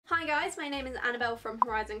Hi guys, my name is Annabelle from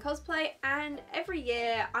Horizon Cosplay, and every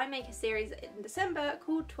year I make a series in December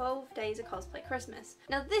called 12 Days of Cosplay Christmas.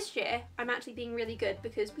 Now this year I'm actually being really good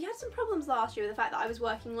because we had some problems last year with the fact that I was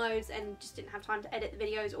working loads and just didn't have time to edit the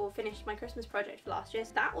videos or finish my Christmas project for last year,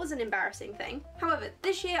 so that was an embarrassing thing. However,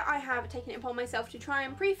 this year I have taken it upon myself to try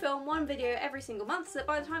and pre-film one video every single month so that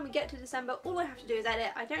by the time we get to December all I have to do is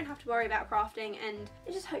edit, I don't have to worry about crafting, and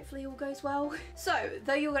it just hopefully all goes well. So,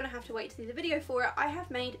 though you're going to have to wait to see the video for it, I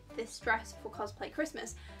have made this dress for Cosplay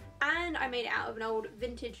Christmas, and I made it out of an old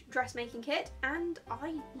vintage dressmaking kit and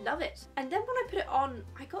I love it. And then when I put it on,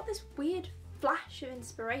 I got this weird flash of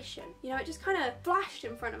inspiration. You know, it just kind of flashed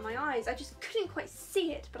in front of my eyes. I just couldn't quite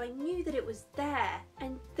see it, but I knew that it was there.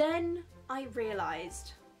 And then I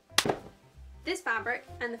realised this fabric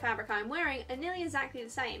and the fabric I'm wearing are nearly exactly the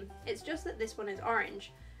same. It's just that this one is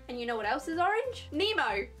orange. And you know what else is orange?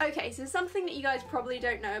 Nemo! Okay, so something that you guys probably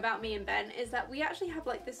don't know about me and Ben is that we actually have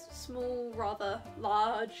like this small, rather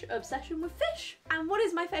large obsession with fish. And what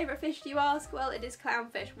is my favourite fish, do you ask? Well, it is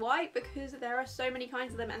clownfish. Why? Because there are so many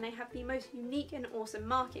kinds of them and they have the most unique and awesome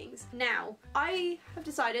markings. Now, I have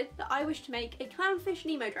decided that I wish to make a clownfish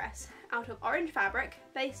Nemo dress out of orange fabric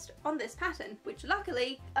based on this pattern, which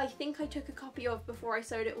luckily I think I took a copy of before I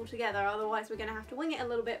sewed it all together, otherwise we're gonna have to wing it a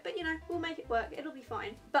little bit, but you know, we'll make it work, it'll be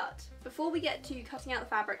fine. But before we get to cutting out the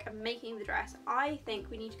fabric and making the dress, I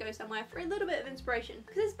think we need to go somewhere for a little bit of inspiration,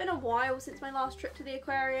 because it's been a while since my last trip to the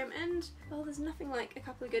aquarium and, well, there's nothing like a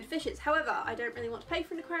couple of good fishes. However, I don't really want to pay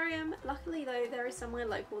for an aquarium. Luckily though, there is somewhere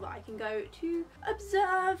local that I can go to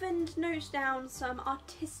observe and note down some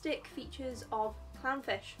artistic features of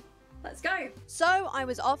clownfish. Let's go! So I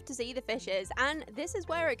was off to see the fishes, and this is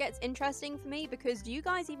where it gets interesting for me, because do you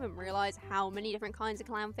guys even realise how many different kinds of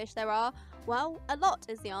clownfish there are? Well, a lot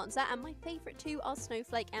is the answer, and my favourite two are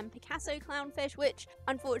snowflake and Picasso clownfish, which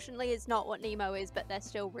unfortunately is not what Nemo is, but they're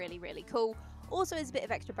still really, really cool. Also, as a bit of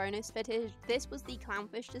extra bonus footage, this was the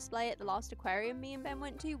clownfish display at the last aquarium me and Ben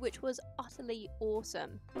went to, which was utterly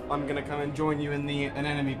awesome. I'm gonna come and join you in the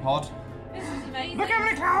anemone pod. This is amazing. Look how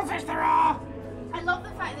many clownfish there are! I love the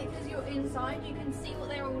fact that because you're inside, you can see what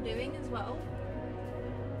they're all doing as well.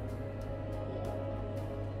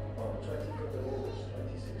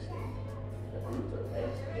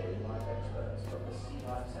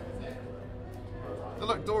 Oh,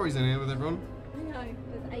 look, Dory's in here with everyone. I know,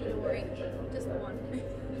 with a Dory, just the one.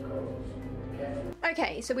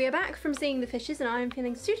 Okay, so we are back from seeing the fishes and I am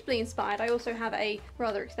feeling suitably inspired. I also have a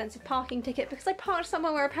rather expensive parking ticket because I parked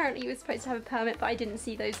somewhere where apparently you were supposed to have a permit, but I didn't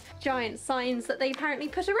see those giant signs that they apparently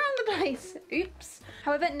put around the place. Oops.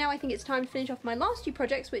 However, now I think it's time to finish off my last two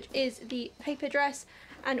projects, which is the paper dress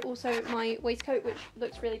and also my waistcoat, which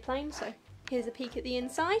looks really plain, so here's a peek at the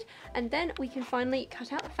inside, and then we can finally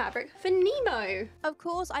cut out the fabric for Nemo. Of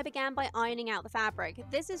course, I began by ironing out the fabric.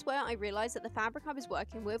 This is where I realised that the fabric I was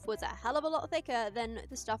working with was a hell of a lot thicker than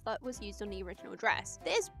the stuff that was used on the original dress.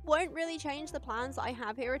 This won't really change the plans that I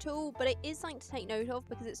have here at all, but it is something to take note of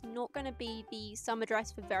because it's not going to be the summer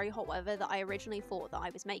dress for very hot weather that I originally thought that I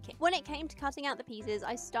was making. When it came to cutting out the pieces,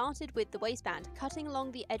 I started with the waistband, cutting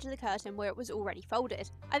along the edge of the curtain where it was already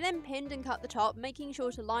folded. I then pinned and cut the top, making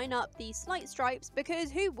sure to line up the slight stripes, because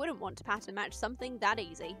who wouldn't want to pattern match something that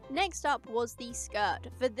easy? Next up was the skirt.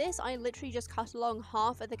 For this, I literally just cut along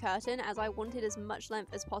half of the curtain as I wanted as much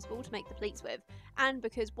length as possible to make the pleats with. And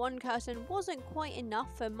because one curtain wasn't quite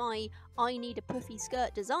enough for my I need a puffy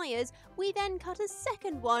skirt desires, we then cut a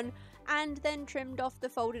second one and then trimmed off the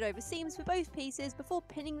folded over seams for both pieces before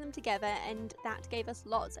pinning them together, and that gave us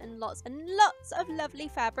lots and lots and lots of lovely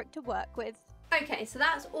fabric to work with. Okay, so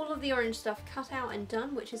that's all of the orange stuff cut out and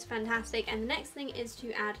done, which is fantastic, and the next thing is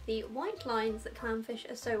to add the white lines that clownfish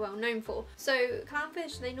are so well known for. So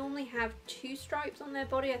clownfish, they normally have two stripes on their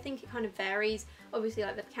body. I think it kind of varies. Obviously,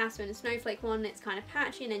 like the Picasso and the snowflake one, it's kind of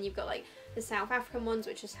patchy, and then you've got like the South African ones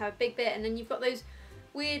which just have a big bit, and then you've got those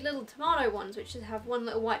weird little tomato ones which just have one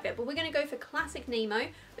little white bit. But we're going to go for classic Nemo,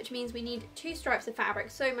 which means we need two stripes of fabric.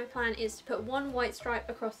 So my plan is to put one white stripe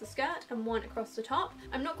across the skirt and one across the top.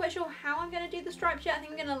 I'm not quite sure how I'm going to do the stripes yet. I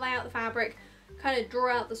think I'm going to lay out the fabric, kind of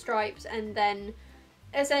draw out the stripes, and then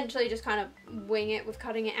essentially just kind of wing it with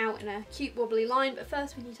cutting it out in a cute wobbly line. But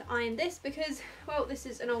first we need to iron this because, well, this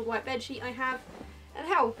is an old white bed sheet I have, and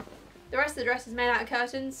hell, the rest of the dress is made out of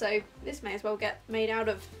curtains, so this may as well get made out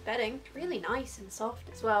of bedding. Really nice and soft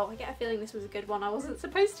as well. I get a feeling this was a good one I wasn't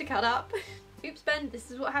supposed to cut up. Oops, Ben,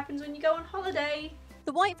 this is what happens when you go on holiday.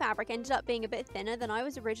 The white fabric ended up being a bit thinner than I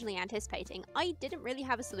was originally anticipating. I didn't really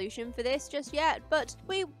have a solution for this just yet, but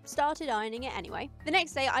we started ironing it anyway. The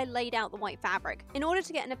next day I laid out the white fabric. In order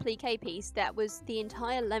to get an applique piece that was the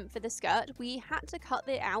entire length of the skirt, we had to cut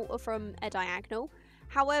it out from a diagonal.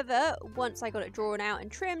 However, once I got it drawn out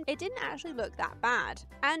and trimmed, it didn't actually look that bad.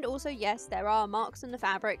 And also, yes, there are marks on the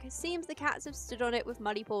fabric. Seems the cats have stood on it with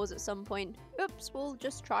muddy paws at some point. Oops, we'll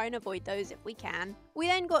just try and avoid those if we can. We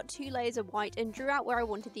then got 2 layers of white and drew out where I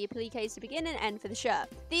wanted the appliques to begin and end for the shirt.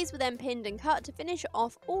 These were then pinned and cut to finish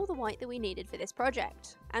off all the white that we needed for this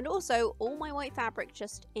project. And also all my white fabric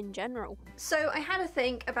just in general. So I had to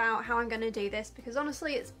think about how I'm going to do this because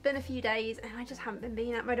honestly it's been a few days and I just haven't been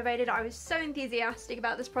being that motivated. I was so enthusiastic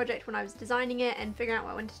about this project when I was designing it and figuring out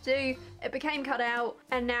what I wanted to do. It became cut out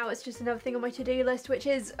and now it's just another thing on my to-do list, which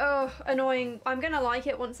is, annoying. I'm going to like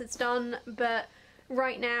it once it's done, but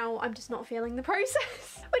right now I'm just not feeling the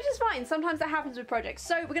process, which is fine. Sometimes that happens with projects.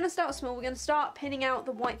 So we're going to start small. We're going to start pinning out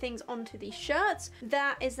the white things onto these shirts.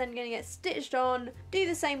 That is then going to get stitched on. Do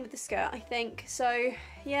the same with the skirt, I think. So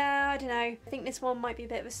yeah, I don't know. I think this one might be a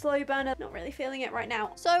bit of a slow burner. Not really feeling it right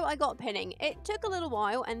now. So I got pinning. It took a little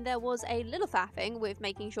while and there was a little faffing with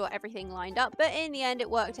making sure everything lined up, but in the end it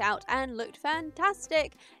worked out and looked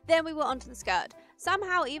fantastic. Then we were onto the skirt.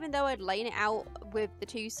 Somehow, even though I'd laid it out with the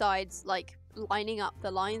 2 sides like lining up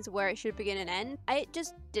the lines where it should begin and end, it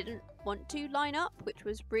just didn't want to line up, which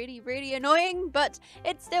was really annoying, but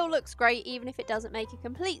it still looks great even if it doesn't make a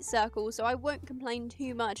complete circle, so I won't complain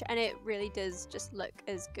too much, and it really does just look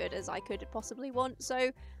as good as I could possibly want.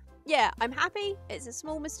 So yeah, I'm happy. It's a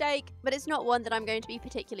small mistake, but it's not one that I'm going to be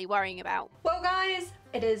particularly worrying about. Well guys,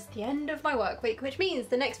 it is the end of my work week, which means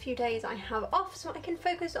the next few days I have off so I can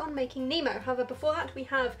focus on making Nemo. However, before that we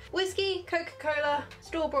have whiskey, Coca-Cola,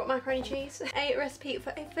 store-bought macaroni cheese, a recipe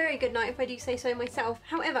for a very good night if I do say so myself.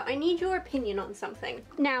 However, I need your opinion on something.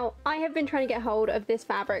 Now, I have been trying to get hold of this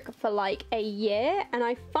fabric for like a year and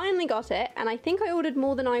I finally got it, and I think I ordered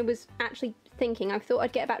more than I was actually thinking. I thought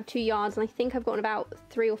I'd get about 2 yards and I think I've gotten about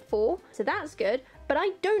 3 or 4, so that's good. But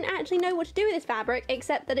I don't actually know what to do with this fabric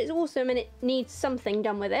except that it's awesome and it needs something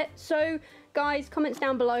done with it. So guys, comments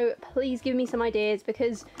down below, please give me some ideas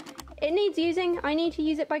because it needs using. I need to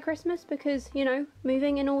use it by Christmas because, you know,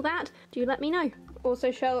 moving and all that. Do let me know.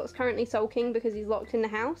 Also, Sherlock's currently sulking because he's locked in the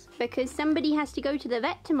house because somebody has to go to the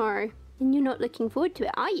vet tomorrow and you're not looking forward to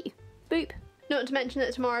it, are you? Boop. Not to mention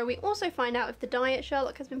that tomorrow we also find out if the diet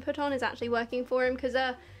Sherlock has been put on is actually working for him because,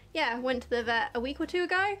 yeah, went to the vet a week or 2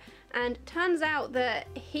 ago and turns out that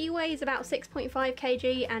he weighs about 6.5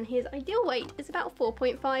 kg and his ideal weight is about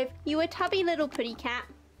 4.5. You a tubby little pretty cat.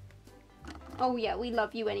 Oh yeah, we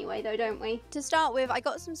love you anyway though, don't we? To start with, I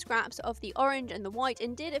got some scraps of the orange and the white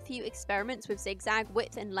and did a few experiments with zigzag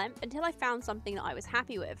width and length until I found something that I was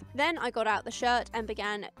happy with. Then I got out the shirt and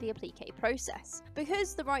began the applique process.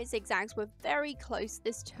 Because the right zigzags were very close,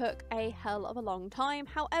 this took a hell of a long time.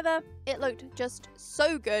 However, it looked just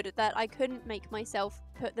so good that I couldn't make myself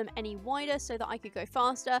put them any wider so that I could go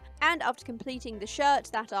faster, and after completing the shirt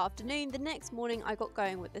that afternoon, the next morning I got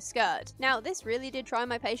going with the skirt. Now this really did try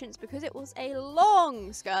my patience because it was a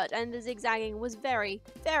long skirt and the zigzagging was very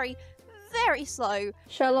slow.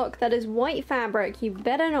 Sherlock, that is white fabric. You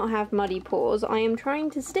better not have muddy paws. I am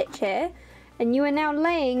trying to stitch here and you are now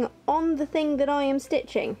laying on the thing that I am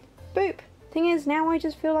stitching. Boop. Thing is, now I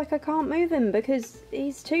just feel like I can't move him because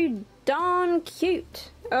he's too darn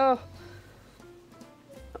cute. Oh.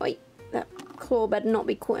 Wait, that claw better not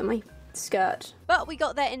be caught in my skirt. But we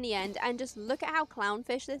got there in the end, and just look at how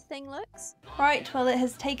clownfish this thing looks. Right, well it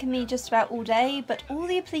has taken me just about all day, but all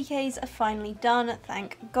the appliques are finally done,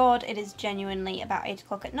 thank God. It is genuinely about 8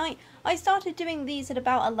 o'clock at night. I started doing these at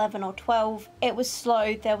about 11 or 12. It was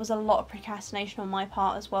slow, there was a lot of procrastination on my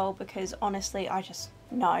part as well, because honestly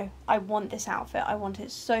no, I want this outfit. I want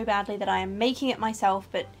it so badly that I am making it myself,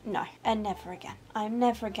 but no, and never again. I am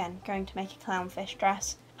never again going to make a clownfish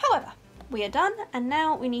dress. However, we are done, and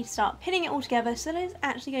now we need to start pinning it all together so that it's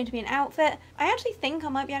actually going to be an outfit. I actually think I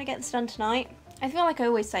might be able to get this done tonight. I feel like I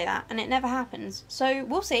always say that, and it never happens. So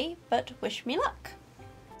we'll see, but wish me luck.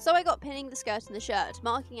 So I got pinning the skirt and the shirt,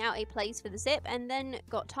 marking out a place for the zip, and then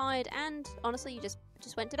got tired and honestly just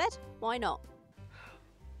went to bed. Why not?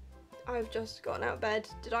 I've just gotten out of bed.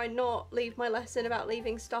 Did I not leave my lesson about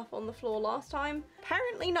leaving stuff on the floor last time?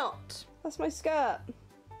 Apparently not. That's my skirt.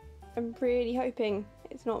 I'm really hoping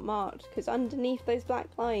it's not marked because underneath those black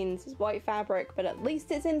lines is white fabric, but at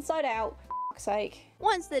least it's inside out. For fuck's sake.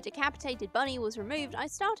 Once the decapitated bunny was removed, I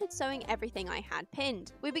started sewing everything I had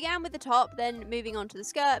pinned. We began with the top, then moving on to the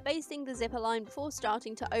skirt, basting the zipper line before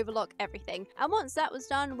starting to overlock everything. And once that was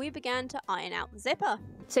done, we began to iron out the zipper.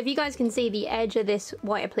 So if you guys can see, the edge of this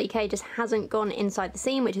white applique just hasn't gone inside the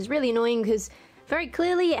seam, which is really annoying because very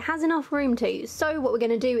clearly it has enough room to. So what we're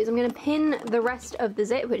going to do is I'm going to pin the rest of the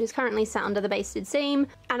zip, which is currently sat under the basted seam,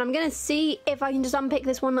 and I'm going to see if I can just unpick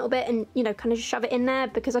this one little bit and, you know, kind of just shove it in there,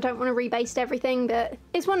 because I don't want to rebaste everything, but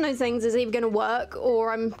it's one of those things that's either going to work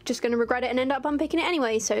or I'm just going to regret it and end up unpicking it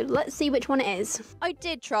anyway, so let's see which one it is. I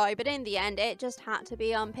did try, but in the end it just had to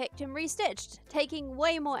be unpicked and restitched, taking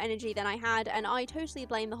way more energy than I had, and I totally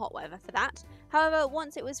blame the hot weather for that. However,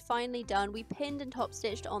 once it was finally done, we pinned and top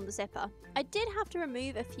stitched on the zipper. I did have to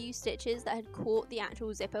remove a few stitches that had caught the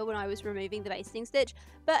actual zipper when I was removing the basting stitch,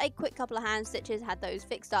 but a quick couple of hand stitches had those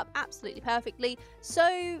fixed up absolutely perfectly,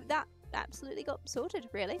 so that absolutely got sorted,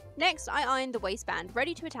 really. Next, I ironed the waistband,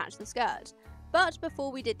 ready to attach the skirt. But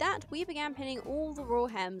before we did that, we began pinning all the raw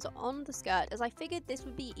hems on the skirt, as I figured this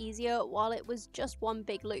would be easier while it was just one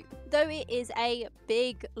big loop. Though it is a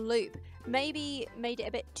big loop. Maybe made it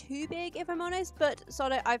a bit too big, if I'm honest, but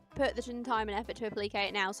sort of I've put the time and effort to applique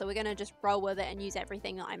it now, so we're going to just roll with it and use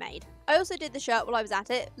everything that I made. I also did the shirt while I was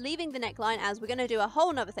at it, leaving the neckline as we're going to do a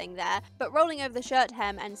whole nother thing there, but rolling over the shirt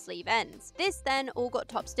hem and sleeve ends. This then all got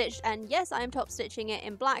top stitched, and yes, I am top stitching it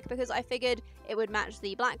in black because I figured it would match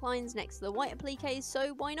the black lines next to the white appliques,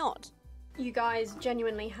 so why not? You guys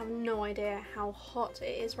genuinely have no idea how hot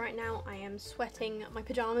it is right now. I am sweating. My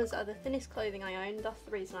pyjamas are the thinnest clothing I own, thus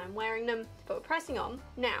the reason I'm wearing them. But we're pressing on.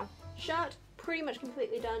 Now, shirt pretty much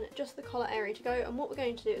completely done, just the collar area to go, and what we're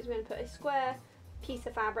going to do is we're going to put a square piece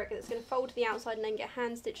of fabric that's going to fold to the outside and then get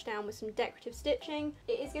hand stitched down with some decorative stitching.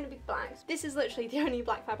 It is going to be black. This is literally the only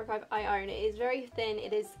black fabric I own. It is very thin.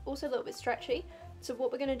 It is also a little bit stretchy. So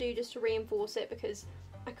what we're going to do just to reinforce it, because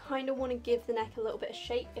I kind of want to give the neck a little bit of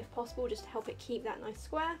shape if possible, just to help it keep that nice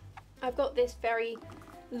square. I've got this very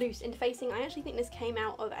loose interfacing. I actually think this came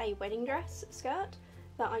out of a wedding dress skirt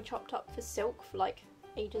that I chopped up for silk for like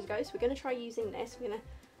ages ago. So we're going to try using this. We're going to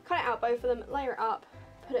cut it out both of them, layer it up,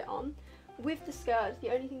 put it on. With the skirt, the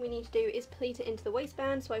only thing we need to do is pleat it into the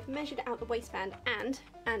waistband, so I've measured out the waistband and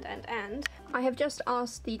I have just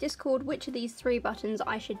asked the Discord which of these 3 buttons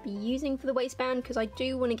I should be using for the waistband, because I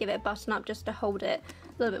do want to give it a button up just to hold it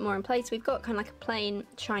a little bit more in place. We've got kind of like a plain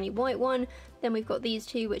shiny white one, then we've got these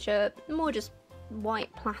 2 which are more just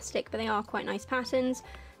white plastic, but they are quite nice patterns.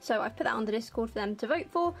 So I've put that on the Discord for them to vote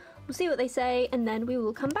for. We'll see what they say and then we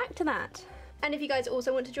will come back to that. And if you guys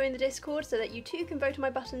also want to join the Discord so that you too can vote on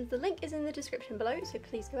my buttons, the link is in the description below, so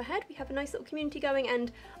please go ahead. We have a nice little community going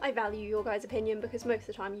and I value your guys' opinion because most of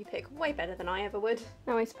the time you pick way better than I ever would.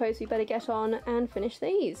 Now I suppose we better get on and finish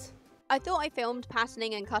these. I thought I filmed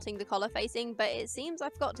patterning and cutting the collar facing, but it seems I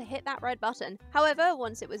forgot to hit that red button. However,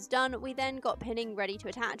 once it was done, we then got pinning ready to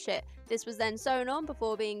attach it. This was then sewn on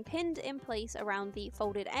before being pinned in place around the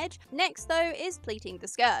folded edge. Next though is pleating the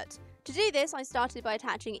skirt. To do this, I started by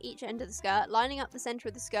attaching each end of the skirt, lining up the centre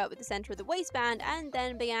of the skirt with the centre of the waistband, and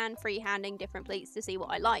then began freehanding different pleats to see what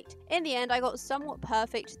I liked. In the end, I got somewhat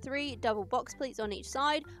perfect 3 double box pleats on each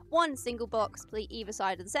side, 1 single box pleat either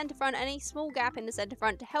side of the centre front, and a small gap in the centre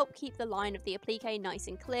front to help keep the line of the applique nice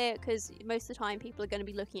and clear, because most of the time people are going to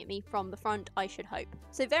be looking at me from the front, I should hope.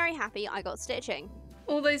 So very happy I got stitching.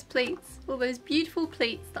 All those pleats, all those beautiful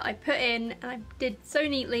pleats that I put in and I did so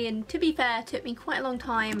neatly, and to be fair, took me quite a long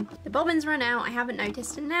time. The bobbins ran out, I haven't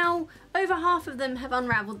noticed, and now over half of them have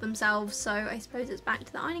unravelled themselves, so I suppose it's back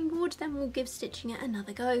to the ironing board, then we'll give stitching it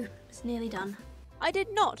another go. It's nearly done. I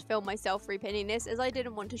did not film myself repinning this as I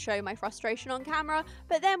didn't want to show my frustration on camera,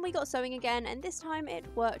 but then we got sewing again and this time it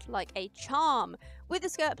worked like a charm. With the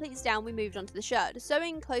skirt pleats down, we moved on to the shirt.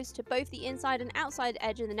 Sewing close to both the inside and outside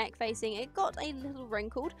edge of the neck facing, it got a little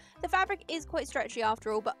wrinkled. The fabric is quite stretchy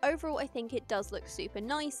after all, but overall I think it does look super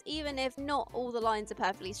nice, even if not all the lines are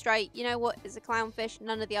perfectly straight. You know what, it's a clownfish,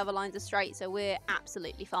 none of the other lines are straight, so we're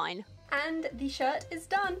absolutely fine. And the shirt is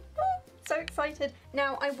done. So excited.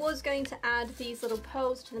 Now I was going to add these little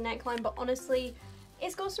pearls to the neckline, but honestly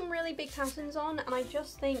it's got some really big patterns on and I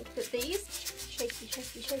just think that these,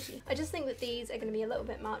 shaky, I just think that these are going to be a little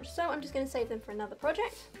bit much, so I'm just going to save them for another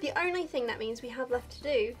project. The only thing that means we have left to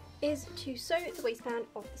do is to sew the waistband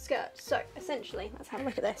of the skirt. So essentially, let's have a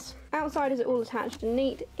look at this. Outside is all attached and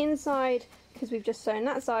neat. Inside, because we've just sewn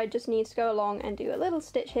that side, just needs to go along and do a little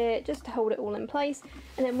stitch here just to hold it all in place.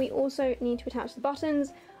 And then we also need to attach the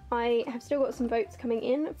buttons. I have still got some votes coming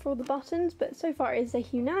in for the buttons, but so far it is a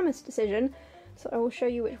unanimous decision, so I will show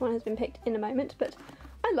you which one has been picked in a moment. But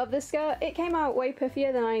I love this skirt. It came out way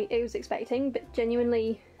puffier than I was expecting, but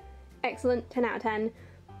genuinely excellent, 10 out of 10.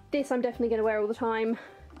 This I'm definitely going to wear all the time.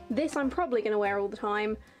 This I'm probably going to wear all the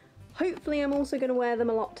time. Hopefully I'm also going to wear them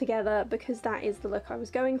a lot together because that is the look I was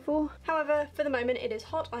going for. However, for the moment it is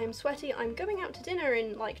hot, I am sweaty, I'm going out to dinner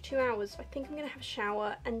in like 2 hours, so I think I'm going to have a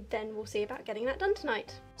shower and then we'll see about getting that done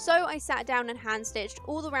tonight. So I sat down and hand stitched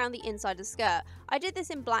all around the inside of the skirt. I did this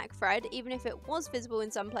in black thread, even if it was visible in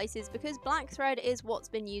some places, because black thread is what's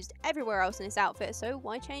been used everywhere else in this outfit, so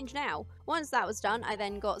why change now? Once that was done, I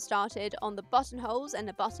then got started on the buttonholes and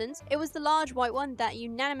the buttons. It was the large white one that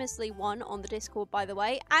unanimously won on the Discord, by the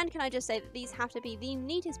way, and can I just say that these have to be the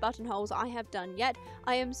neatest buttonholes I have done yet.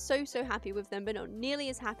 I am so happy with them, but not nearly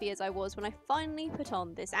as happy as I was when I finally put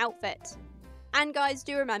on this outfit. And guys,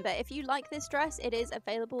 do remember, if you like this dress, it is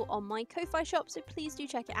available on my Ko-Fi shop, so please do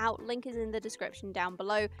check it out. Link is in the description down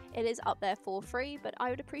below. It is up there for free, but I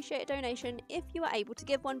would appreciate a donation if you are able to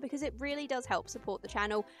give one, because it really does help support the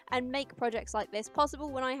channel and make projects like this possible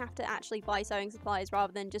when I have to actually buy sewing supplies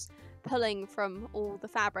rather than just pulling from all the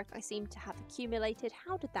fabric I seem to have accumulated.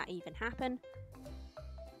 How did that even happen?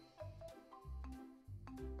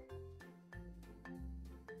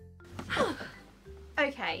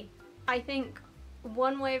 Okay, I think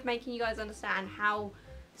one way of making you guys understand how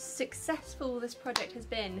successful this project has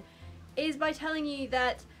been is by telling you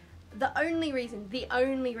that the only reason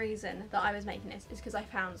that I was making this is because I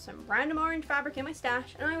found some random orange fabric in my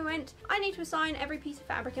stash and I went, I need to assign every piece of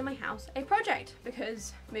fabric in my house a project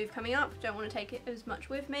because move coming up, don't want to take it as much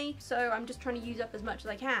with me, so I'm just trying to use up as much as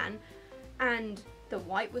I can. And the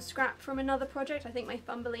white was scrapped from another project, I think my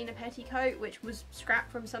Thumbelina petticoat, which was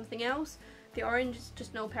scrapped from something else. The orange is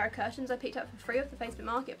just an old pair of curtains I picked up for free off the Facebook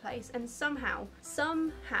Marketplace, and somehow,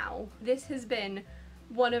 this has been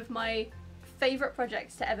one of my favourite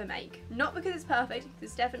projects to ever make. Not because it's perfect, because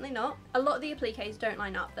it's definitely not. A lot of the appliques don't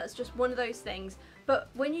line up, that's just one of those things, but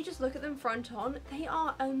when you just look at them front on, they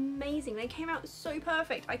are amazing. They came out so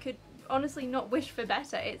perfect, I could honestly not wish for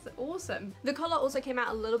better. It's awesome. The collar also came out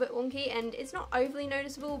a little bit wonky and it's not overly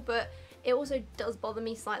noticeable, but it also does bother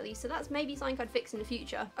me slightly, so that's maybe something I'd fix in the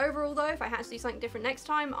future. Overall though, if I had to do something different next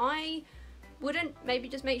time, I wouldn't maybe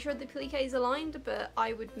just make sure the applique is aligned, but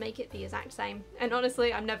I would make it the exact same. And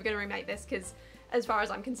honestly, I'm never going to remake this because as far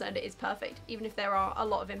as I'm concerned it is perfect, even if there are a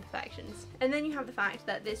lot of imperfections. And then you have the fact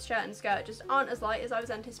that this shirt and skirt just aren't as light as I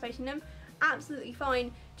was anticipating them. Absolutely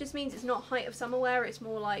fine, just means it's not height of summer wear, it's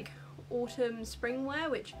more like autumn spring wear,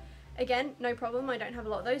 which again, no problem, I don't have a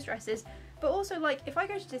lot of those dresses. But also, like, if I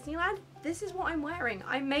go to Disneyland, this is what I'm wearing.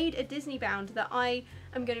 I made a Disney bound that I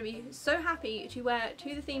am going to be so happy to wear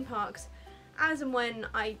to the theme parks as and when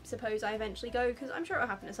I suppose I eventually go, because I'm sure it'll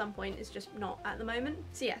happen at some point, it's just not at the moment.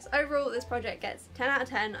 So yes, overall this project gets 10 out of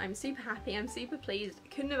 10, I'm super happy, I'm super pleased,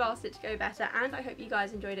 couldn't have asked it to go better, and I hope you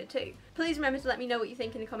guys enjoyed it too. Please remember to let me know what you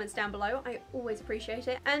think in the comments down below, I always appreciate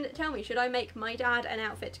it, and tell me, should I make my dad an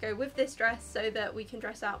outfit to go with this dress so that we can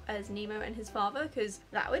dress up as Nemo and his father, because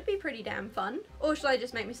that would be pretty damn fun? Or should I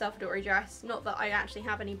just make myself a Dory dress? Not that I actually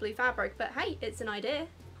have any blue fabric, but hey, it's an idea.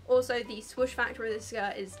 Also, the swoosh factor of this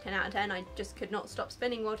skirt is 10 out of 10. I just could not stop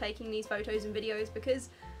spinning while taking these photos and videos because,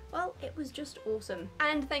 well, it was just awesome.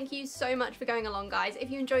 And thank you so much for going along, guys.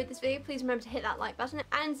 If you enjoyed this video, please remember to hit that like button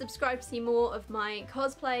and subscribe to see more of my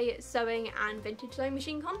cosplay, sewing and vintage sewing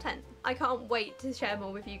machine content. I can't wait to share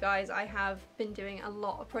more with you guys. I have been doing a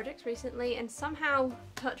lot of projects recently and somehow,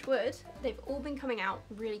 touch wood, they've all been coming out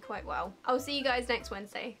really quite well. I'll see you guys next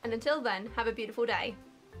Wednesday, and until then, have a beautiful day.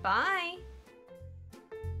 Bye!